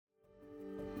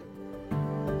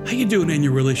How you doing in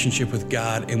your relationship with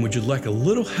God, and would you like a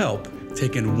little help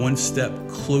taking one step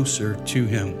closer to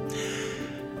Him?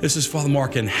 This is Father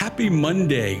Mark, and happy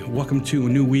Monday. Welcome to a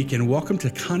new week, and welcome to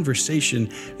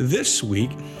conversation this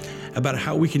week about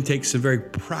how we can take some very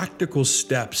practical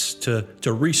steps to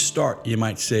restart, you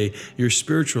might say, your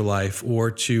spiritual life,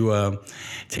 or to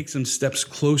take some steps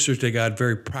closer to God,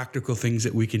 very practical things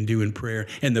that we can do in prayer.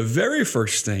 And the very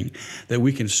first thing that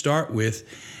we can start with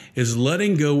is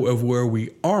letting go of where we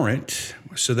aren't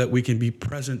so that we can be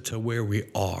present to where we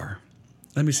are.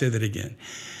 Let me say that again.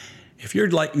 If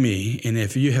you're like me, and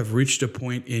if you have reached a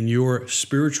point in your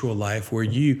spiritual life where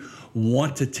you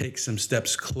want to take some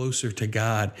steps closer to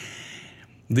God,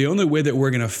 the only way that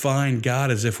we're going to find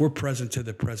God is if we're present to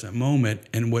the present moment.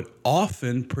 And what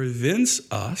often prevents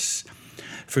us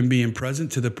from being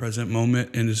present to the present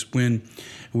moment is when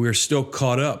we're still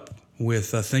caught up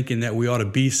with thinking that we ought to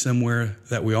be somewhere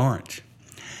that we aren't.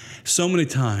 So many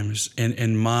times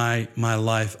in my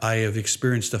life, I have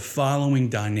experienced the following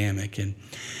dynamic. And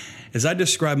as I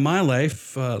describe my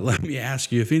life, let me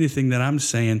ask you if anything that I'm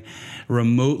saying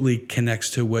remotely connects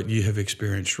to what you have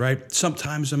experienced, right?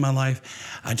 Sometimes in my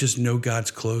life, I just know God's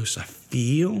close. I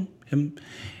feel Him.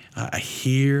 I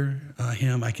hear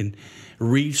Him. I can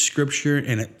read Scripture,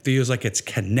 and it feels like it's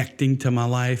connecting to my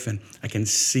life, and I can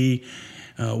see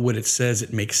what it says.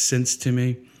 It makes sense to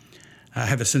me. I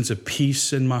have a sense of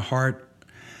peace in my heart.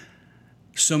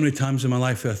 So many times in my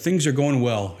life, things are going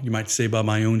well, you might say, by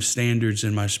my own standards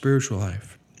in my spiritual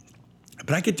life.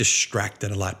 But I get distracted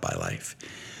a lot by life.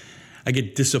 I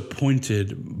get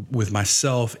disappointed with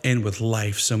myself and with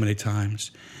life so many times.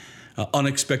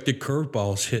 Unexpected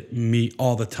curveballs hit me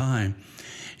all the time.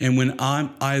 And when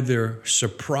I'm either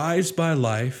surprised by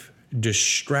life,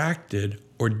 distracted,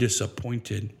 or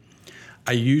disappointed,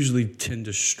 I usually tend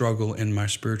to struggle in my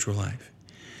spiritual life.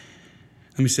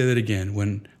 Let me say that again.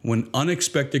 When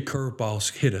unexpected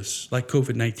curveballs hit us, like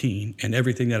COVID-19 and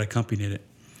everything that accompanied it,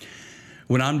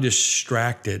 when I'm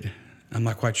distracted, I'm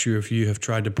not quite sure if you have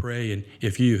tried to pray and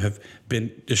if you have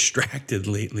been distracted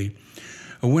lately,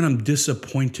 or when I'm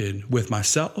disappointed with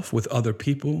myself, with other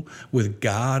people, with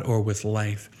God, or with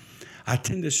life, I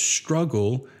tend to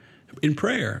struggle in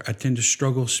prayer. I tend to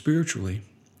struggle spiritually.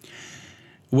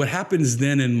 What happens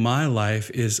then in my life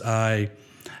is I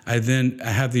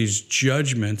have these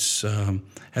judgments,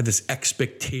 have this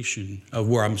expectation of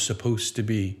where I'm supposed to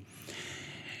be.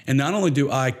 And not only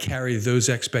do I carry those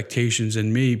expectations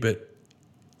in me, but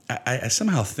I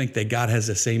somehow think that God has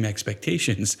the same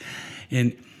expectations.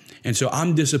 And so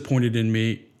I'm disappointed in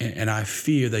me, and I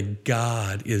fear that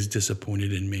God is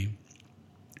disappointed in me.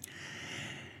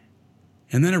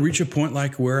 And then I reach a point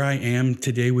like where I am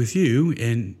today with you,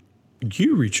 and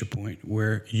you reach a point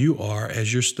where you are,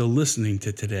 as you're still listening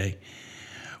to today,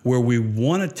 where we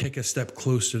want to take a step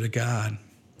closer to God.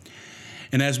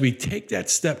 And as we take that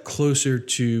step closer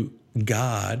to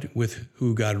God, with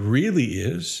who God really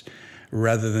is,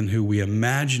 rather than who we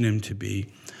imagine Him to be,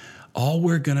 all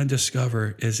we're going to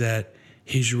discover is that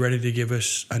He's ready to give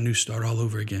us a new start all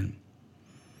over again.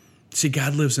 See,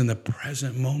 God lives in the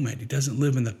present moment. He doesn't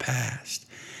live in the past.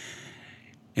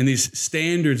 And these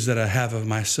standards that I have of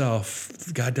myself,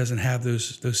 God doesn't have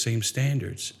those same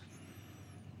standards.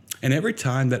 And every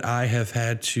time that I have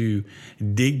had to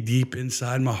dig deep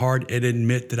inside my heart and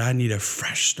admit that I need a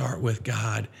fresh start with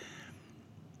God,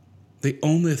 the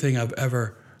only thing I've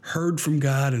ever heard from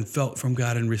God and felt from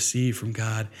God and received from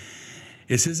God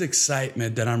is His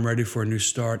excitement that I'm ready for a new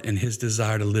start and His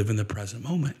desire to live in the present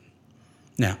moment.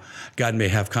 Now, God may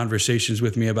have conversations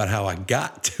with me about how I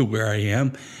got to where I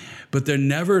am, but they're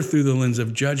never through the lens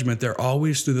of judgment. They're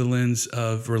always through the lens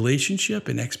of relationship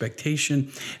and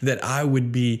expectation that I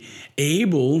would be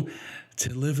able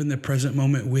to live in the present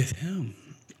moment with Him.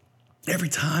 Every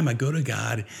time I go to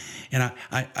God and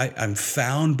I'm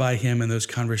found by Him in those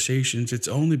conversations, it's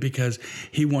only because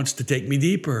He wants to take me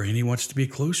deeper and He wants to be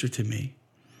closer to me.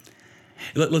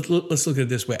 Let's look at it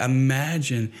this way.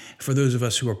 Imagine for those of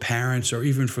us who are parents, or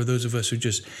even for those of us who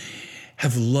just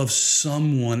have loved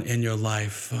someone in your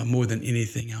life more than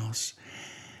anything else.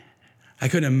 I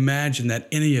couldn't imagine that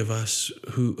any of us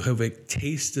who have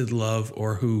tasted love,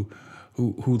 or who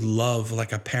love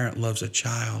like a parent loves a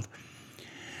child,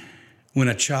 when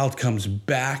a child comes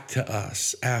back to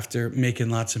us after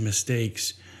making lots of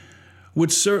mistakes,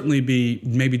 would certainly be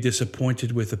maybe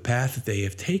disappointed with the path that they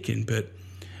have taken, but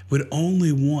would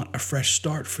only want a fresh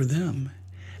start for them,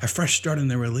 a fresh start in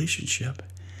their relationship.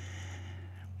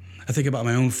 I think about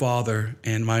my own father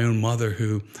and my own mother,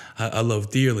 who I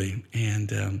love dearly.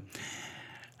 And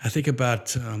I think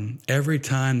about every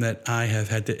time that I have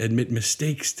had to admit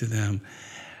mistakes to them,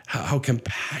 how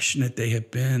compassionate they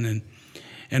have been.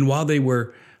 And while they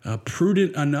were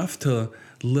prudent enough to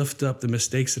lift up the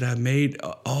mistakes that I've made,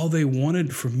 all they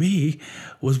wanted from me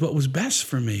was what was best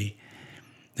for me.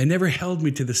 They never held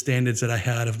me to the standards that I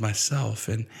had of myself.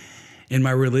 And in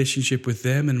my relationship with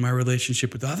them and my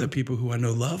relationship with other people who I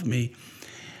know love me,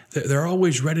 they're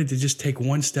always ready to just take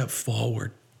one step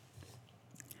forward.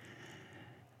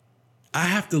 I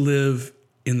have to live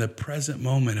in the present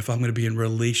moment if I'm going to be in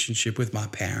relationship with my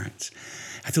parents.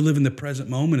 I have to live in the present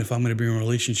moment if I'm going to be in a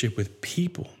relationship with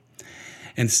people.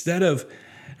 Instead of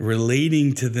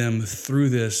relating to them through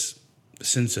this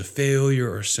sense of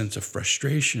failure or sense of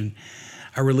frustration,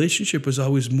 our relationship was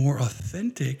always more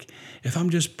authentic if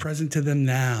I'm just present to them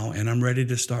now and I'm ready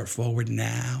to start forward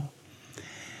now.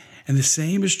 And the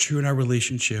same is true in our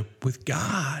relationship with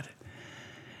God.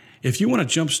 If you want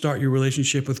to jumpstart your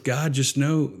relationship with God, just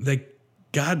know that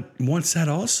God wants that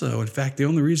also. In fact, the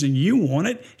only reason you want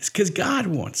it is because God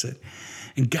wants it.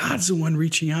 And God's the one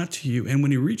reaching out to you. And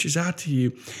when he reaches out to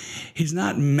you, he's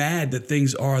not mad that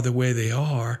things are the way they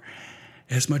are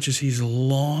as much as he's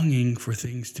longing for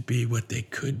things to be what they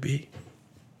could be.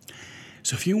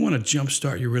 So if you want to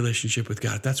jumpstart your relationship with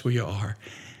God, if that's where you are,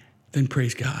 then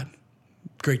praise God.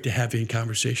 Great to have you in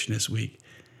conversation this week.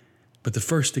 But the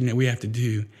first thing that we have to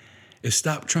do is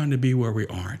stop trying to be where we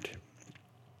aren't.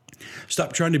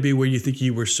 Stop trying to be where you think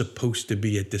you were supposed to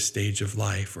be at this stage of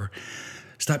life, or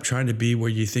stop trying to be where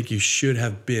you think you should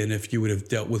have been if you would have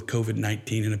dealt with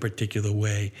COVID-19 in a particular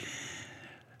way.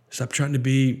 Stop trying to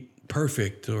be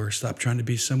perfect, or stop trying to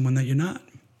be someone that you're not.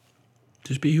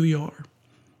 Just be who you are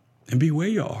and be where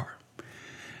you are.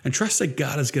 And trust that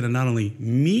God is going to not only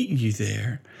meet you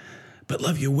there, but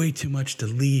love you way too much to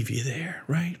leave you there,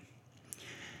 right?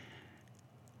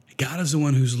 God is the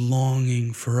one who's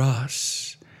longing for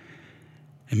us.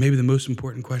 And maybe the most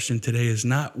important question today is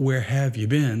not where have you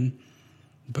been,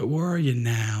 but where are you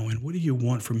now? And what do you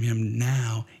want from him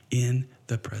now in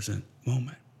the present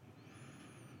moment?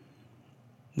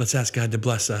 Let's ask God to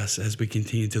bless us as we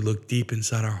continue to look deep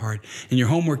inside our heart. And your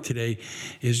homework today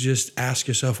is just ask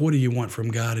yourself, what do you want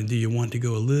from God? And do you want to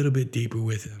go a little bit deeper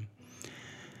with him?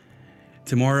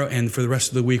 Tomorrow and for the rest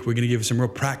of the week, we're going to give you some real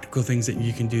practical things that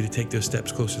you can do to take those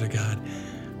steps closer to God.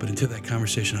 But until that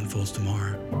conversation unfolds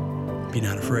tomorrow, be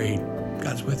not afraid.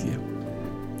 God's with you.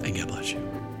 And God bless you.